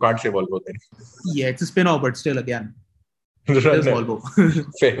company now. You can't say Volvo then. Yeah, it's a spin-off, but still, again, there's Volvo.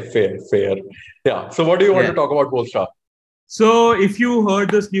 Fair. Yeah. So, what do you want to Yeah. talk about Polestar? So, if you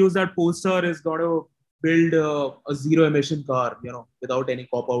heard this news that Polestar is going to build a zero-emission car, without any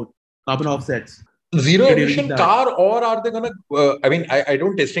carbon offsets. Zero Did you read emission that? car, or are they gonna? I mean, I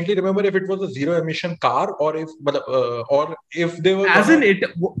don't distinctly remember if it was a zero emission car or if they were As gonna. in it.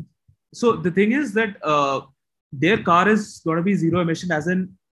 So the thing is that their car is going to be zero emission. As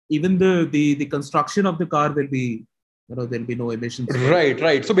in, even the construction of the car will be, there'll be no emissions.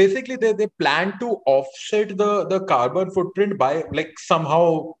 Right. So basically, they plan to offset the carbon footprint by like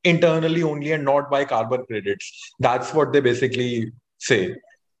somehow internally only and not by carbon credits. That's what they basically say.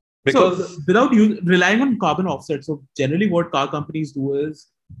 Because without relying on carbon offset, so generally what car companies do is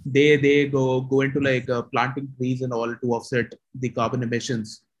they go into like planting trees and all to offset the carbon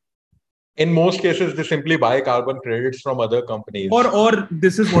emissions. In most cases, they simply buy carbon credits from other companies. Or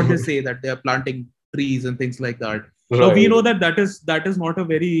this is what they say, that they are planting trees and things like that. Right. Now we know that is not a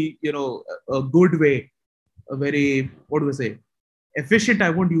very a good way, a very, what do we say, efficient. I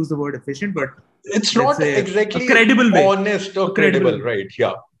won't use the word efficient, but it's not exactly a credible way, honest or credible, right?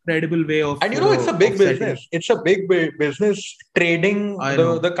 Yeah. Credible way of, and it's a big business. It's a big business trading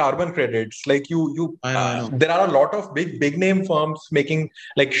the carbon credits. Like I know. There are a lot of big name firms making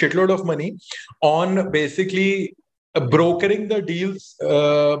like shitload of money on basically brokering the deals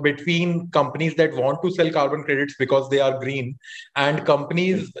between companies that want to sell carbon credits because they are green and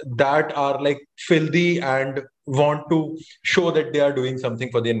companies that are like filthy and want to show that they are doing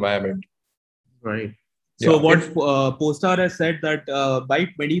something for the environment. Right. So what Polestar has said that by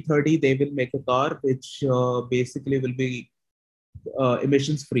 2030 they will make a car which basically will be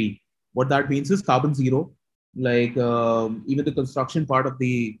emissions free. What that means is carbon zero. Like even the construction part of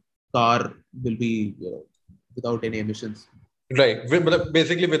the car will be without any emissions. Right.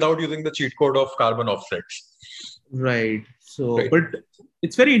 Basically without using the cheat code of carbon offsets. Right. So, but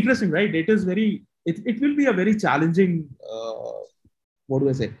it's very interesting, right? It will be a very challenging. What do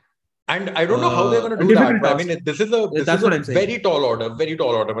I say? And I don't know how they're going to do that. I mean, this is a very tall order.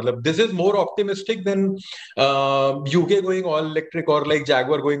 This is more optimistic than UK going all electric or like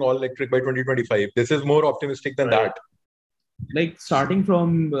Jaguar going all electric by 2025. This is more optimistic than that. Like starting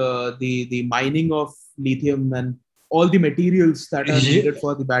from the mining of lithium and all the materials that are needed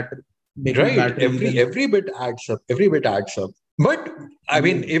for the battery. Right. Every bit adds up. But I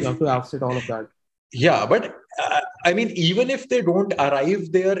mean, you have to offset all of that. Yeah, but I mean, even if they don't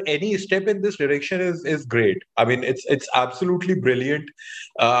arrive there, any step in this direction is great. I mean, it's absolutely brilliant.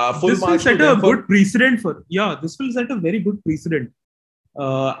 This will set a good precedent for. Yeah, this will set a very good precedent,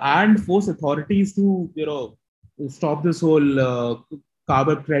 and force authorities to stop this whole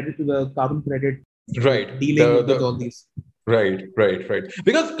carbon credit. Right. Dealing with all these. Right.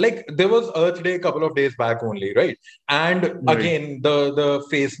 Because like there was Earth Day a couple of days back only, right? And again, the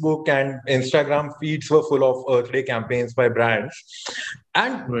Facebook and Instagram feeds were full of Earth Day campaigns by brands.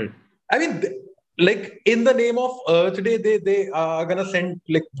 And I mean, like in the name of Earth Day, they are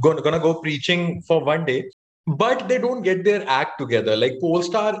gonna go preaching for one day. But they don't get their act together. Like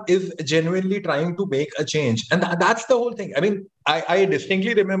Polestar is genuinely trying to make a change. And that's the whole thing. I mean, I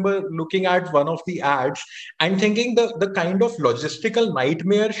distinctly remember looking at one of the ads and thinking the kind of logistical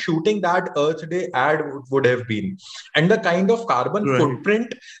nightmare shooting that Earth Day ad would have been. And the kind of carbon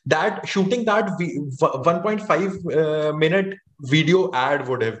footprint that shooting that 1.5 minute video ad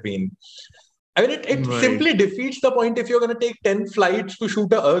would have been. I mean, it simply defeats the point if you're going to take 10 flights to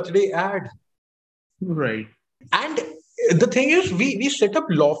shoot a Earth Day ad. Right. And the thing is, we set up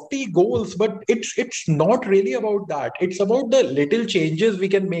lofty goals, but it's not really about that. It's about the little changes we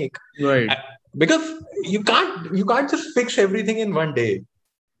can make. Right. Because you can't just fix everything in one day.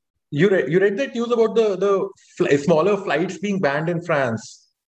 You read that news about the smaller flights being banned in France.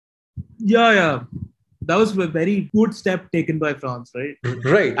 Yeah. That was a very good step taken by France, right?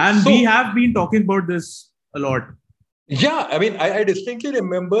 Right. And we have been talking about this a lot. Yeah, I mean, I distinctly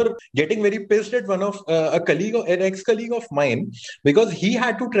remember getting very pissed at one of an ex-colleague of mine, because he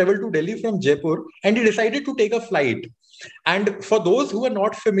had to travel to Delhi from Jaipur and he decided to take a flight. And for those who are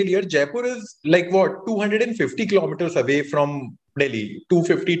not familiar, Jaipur is like what, 250 kilometers away from Delhi,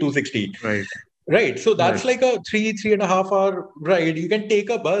 250, 260. Right. Right. So that's Right. like a 3.5 hour ride. You can take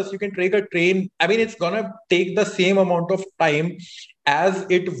a bus, you can take a train. I mean, it's gonna take the same amount of time as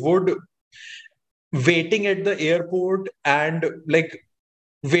it would waiting at the airport and like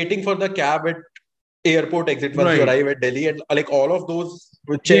waiting for the cab at airport exit once you Right. arrive at Delhi, and like all of those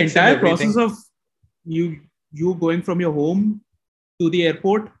The checks and entire process everything, of you going from your home to the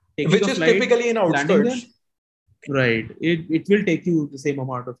airport, taking which a is flight, typically in landing there. outskirts. Right. It will take you the same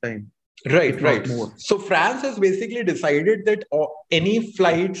amount of time, Right, if right. not more. So France has basically decided that any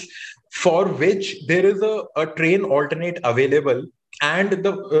flights for which there is a train alternate available and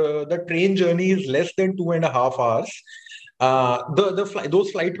the train journey is less than 2.5 hours,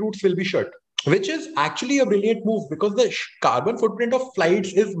 those flight routes will be shut, which is actually a brilliant move because the carbon footprint of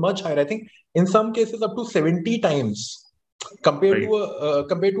flights is much higher. I think in some cases up to 70 times Right.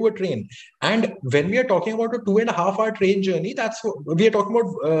 compared to a train. And when we are talking about a 2.5 hour train journey, we are talking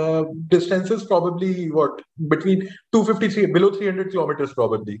about distances probably what, between 253 below 300 kilometers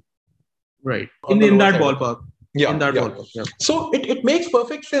probably, Right. on the In lower that side of it. ballpark. In Yeah, that yeah. ballpark. Yeah. So it makes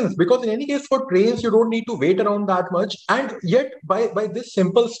perfect sense, because in any case for trains you don't need to wait around that much, and yet by this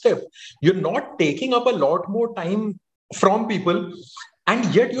simple step you're not taking up a lot more time from people, and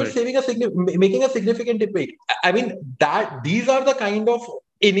yet you're Right. saving making a significant impact. I mean, that these are the kind of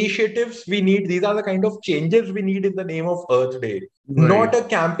initiatives we need. These are the kind of changes we need in the name of Earth Day, Right. not a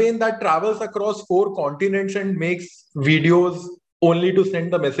campaign that travels across 4 continents and makes videos only to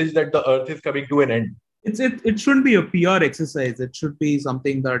send the message that the Earth is coming to an end. It shouldn't be a PR exercise. It should be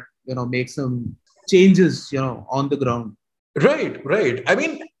something that makes some changes on the ground. Right, right. I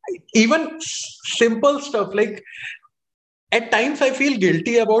mean, even simple stuff like, at times I feel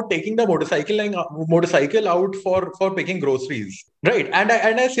guilty about taking the motorcycle out for picking groceries. Right, and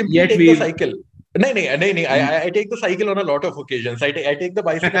I simply Yet take the we cycle. No, no, no, no. I take the cycle on a lot of occasions. I take the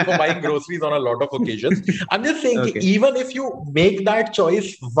bicycle for buying groceries on a lot of occasions. I'm just saying, okay. even if you make that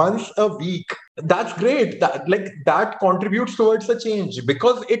choice once a week, that's great. That contributes towards a change,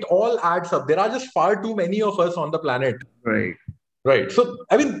 because it all adds up. There are just far too many of us on the planet. Right. Right. So,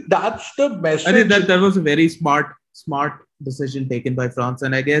 I mean, that's the I think message. that was a very smart decision taken by France,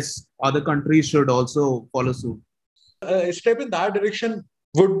 and I guess other countries should also follow suit. A step in that direction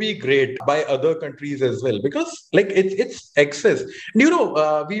would be great by other countries as well, because like it's excess. We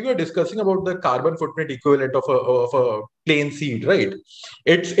were discussing about the carbon footprint equivalent of a plain seed, right?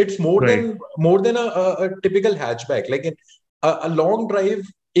 It's Right. more than a typical hatchback. Like in a long drive,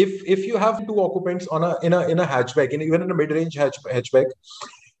 if you have two occupants on a hatchback, and even in a mid-range hatchback,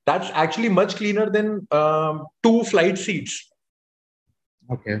 that's actually much cleaner than two flight seats.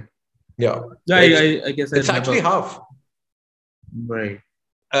 Okay. Yeah, Yeah, I guess I it's actually remember. half. Right.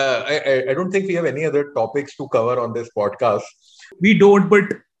 I don't think we have any other topics to cover on this podcast. We don't, but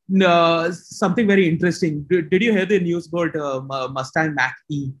something very interesting. Did you hear the news about Mustang Mach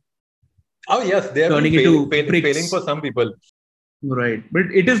E Oh yes, they have been turning into failing for bricks? some people. Right, but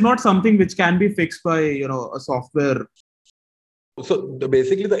it is not something which can be fixed by a software. So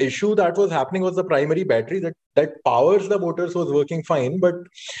basically, the issue that was happening was the primary battery that powers the motors was working fine, but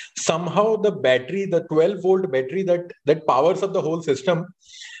somehow the battery, the 12-volt battery that powers up the whole system,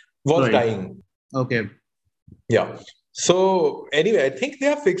 was Right. dying. Okay. Yeah. So anyway, I think they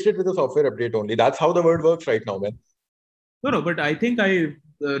have fixed it with a software update only. That's how the world works right now, man. No, but I think I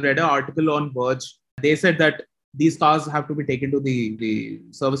read an article on Verge. They said that these cars have to be taken to the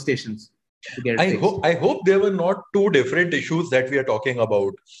service stations to get it fixed. I hope there were not two different issues that we are talking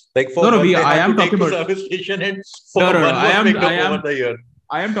about. Like for No, one, they I had to am take talking to about. service station, and for No, one was picked up over the year.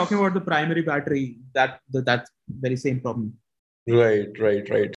 I am talking about the primary battery. That very same problem. Right.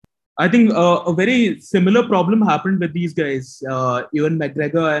 I think a very similar problem happened with these guys, Ewan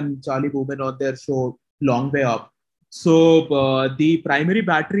McGregor and Charlie Booman on their show Long Way Up. So the primary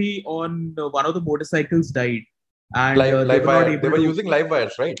battery on one of the motorcycles died, and they were not able They were to using live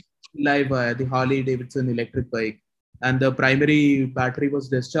wires, right? live wire the Harley Davidson electric bike, and the primary battery was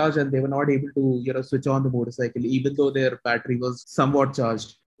discharged, and they were not able to switch on the motorcycle even though their battery was somewhat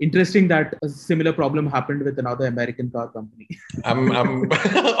charged. Interesting that a similar problem happened with another American car company. I'm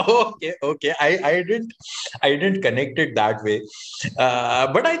okay. I didn't connect it that way,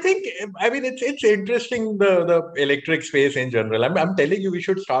 but I mean it's interesting, the electric space in general. I'm telling you, we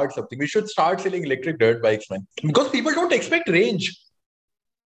should start something. We should start selling electric dirt bikes, man, because people don't expect range.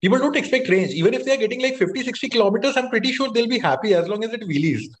 People don't expect range. Even if they are getting like 50, 60 kilometers, I'm pretty sure they'll be happy as long as it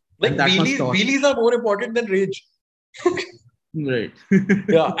wheelies. Like wheelies are more important than range. Right.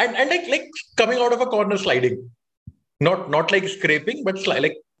 Yeah, and like coming out of a corner sliding, not like scraping, but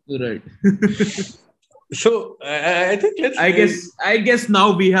like right. So I think I guess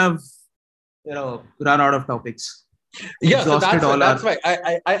now we have run out of topics. Yeah, so that's why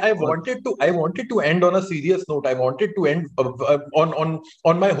I wanted to end on a serious note. I wanted to end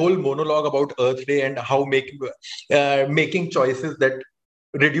on my whole monologue about Earth Day and how making choices that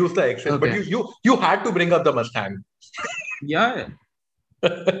reduce the excess. Okay. But you had to bring up the Mustang. Yeah.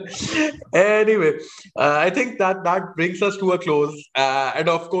 Anyway, I think that brings us to a close. And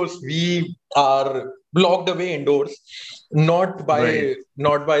of course, we are locked away indoors, not by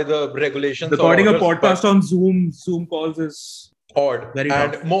the regulations. Recording a podcast on Zoom calls is odd. Very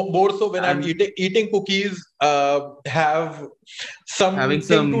and tough. More so when I'm eating cookies, having something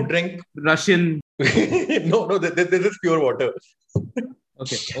to drink. Russian. No, this is pure water.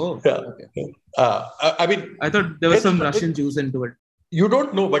 Okay. Oh. Yeah. Okay. I mean, I thought there was some Russian juice into it. You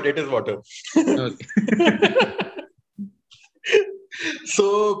don't know, but it is water. Okay.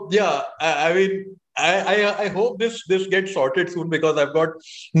 So yeah, I mean, I hope this gets sorted soon because I've got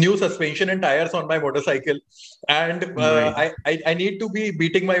new suspension and tires on my motorcycle, and I need to be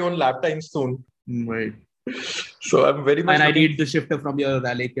beating my own lap time soon. Right. So I'm very much. And I need the shifter from your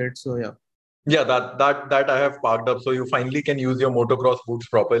rally kit. So yeah. Yeah, that I have parked up, so you finally can use your motocross boots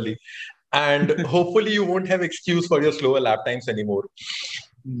properly, and hopefully you won't have excuse for your slower lap times anymore.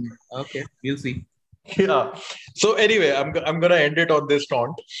 Okay, we'll see. Yeah. So anyway, I'm gonna end it on this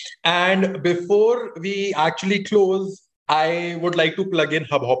taunt. And before we actually close, I would like to plug in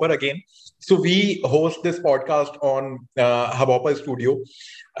Hubhopper again. So we host this podcast on Hubhopper Studio.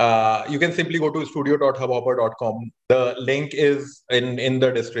 You can simply go to studio.hubhopper.com. The link is in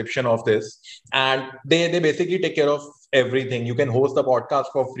the description of this, and they basically take care of everything. You can host the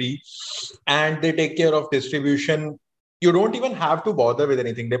podcast for free, and they take care of distribution. You don't even have to bother with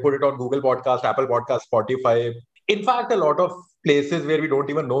anything. They put it on Google Podcast, Apple Podcast, Spotify. In fact, a lot of places where we don't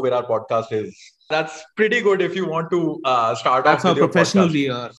even know where our podcast is. That's pretty good if you want to start off with your podcast. That's how professional we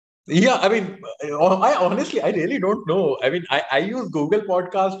are. Yeah, I mean, I really don't know. I mean, I use Google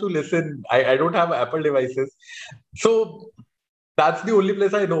Podcast to listen. I don't have Apple devices. So that's the only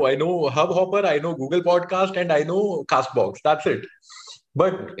place I know. I know Hubhopper, I know Google Podcast, and I know Castbox. That's it.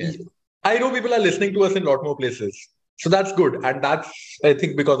 But I know people are listening to us in a lot more places. So that's good. And that's, I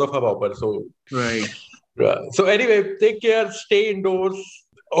think, because of Hubhopper. So, right. So anyway, take care, stay indoors.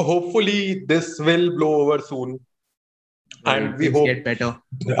 Hopefully this will blow over soon. And we hope get better.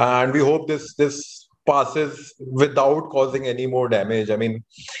 And we hope this passes without causing any more damage. I mean,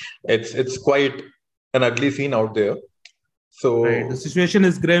 it's quite an ugly scene out there. So the situation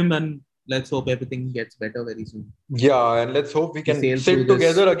is grim, and let's hope everything gets better very soon. Yeah, and let's hope we can sit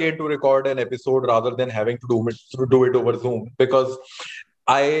together again to record an episode rather than having to do it over Zoom, because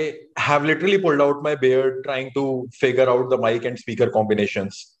I have literally pulled out my beard trying to figure out the mic and speaker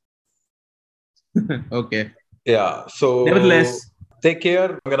combinations. Okay. Yeah. So nevertheless, take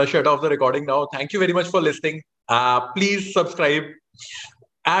care. I'm gonna shut off the recording now. Thank you very much for listening. Please subscribe.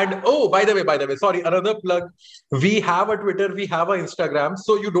 And by the way, sorry, another plug. We have a Twitter, we have an Instagram,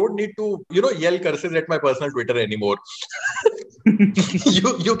 so you don't need to, yell curses at my personal Twitter anymore.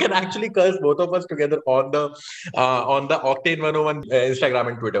 you can actually curse both of us together on the Octane 101 Instagram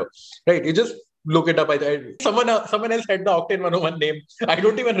and Twitter. Right? You just look it up. Someone else had the Octane 101 name. I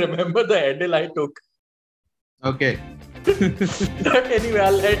don't even remember the handle I took. Okay. But anyway,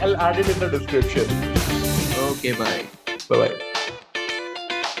 I'll add it in the description. Okay, bye. Bye-bye.